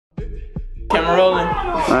Camera rolling.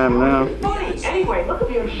 I am now.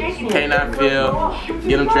 K9 Phil,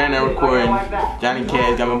 get him training and recording. Johnny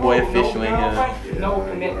Cash, got my boy Official in here.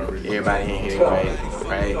 Everybody in here,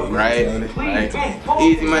 right?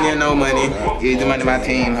 Easy money or no money. Easy money, my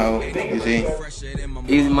team, ho. You see?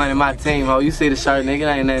 Easy money, my team, ho. You see the shirt,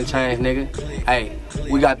 nigga? Ain't nothing changed, nigga. Hey,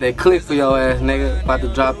 we got that Clique for your ass, nigga. About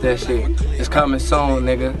to drop that shit. It's coming soon,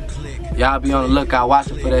 nigga. Y'all be on the lookout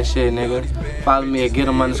watching for that shit, nigga. Follow me at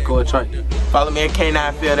GetEm_Trey. Follow me at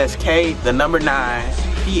K9 Phil. That's K, the number 9,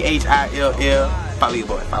 PHILL. Follow your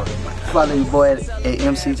boy. Follow your boy at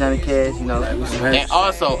MC Johnny Cash. You know, like we some. And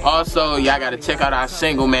also, y'all gotta check out our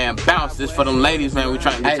single, man. Bounce. This for them ladies, man. We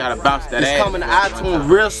trying to get y'all to bounce that ass. It's coming to iTunes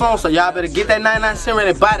real soon, so y'all better get that 99 cent ready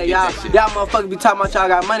and buy that. Y'all motherfuckers be talking about y'all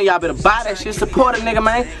got money. Y'all better buy that shit. Support a nigga,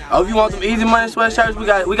 man. Oh, if you want some Easy Money sweatshirts,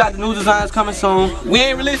 we got the new designs coming soon. We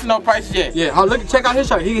ain't releasing no prices yet. Yeah. Oh, look, check out his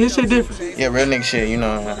shirt. His shit different. Yeah, real nigga shit. You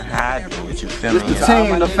know how I do it. You feel me? It's the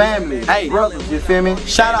team, the family, hey, brothers. You feel me?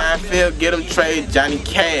 Shout out. K9 Phil, get him trade Johnny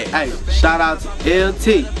Cash. Hey, shout out to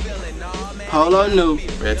LT, Polo New,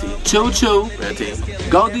 Choo Choo,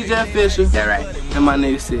 Go DJ Official, that right. and my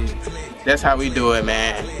nigga Sid. That's how we do it,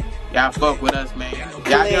 man. Y'all fuck with us, man.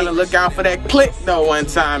 Y'all be on the lookout for that Clique though one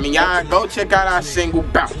time, and y'all go check out our single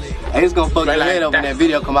Bounce. Hey, it's gonna fuck your head up when that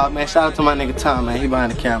video come out, man. Shout out to my nigga Tom, man. He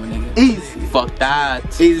behind the camera, nigga. Easy. Fuck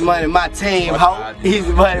that. Easy money, my team, ho.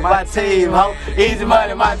 Easy money, my team, ho. Easy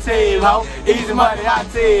money, my team, ho. Easy money, my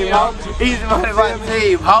team, ho. Easy money, my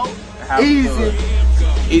team, ho. Easy.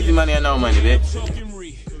 Easy money or no money, bitch.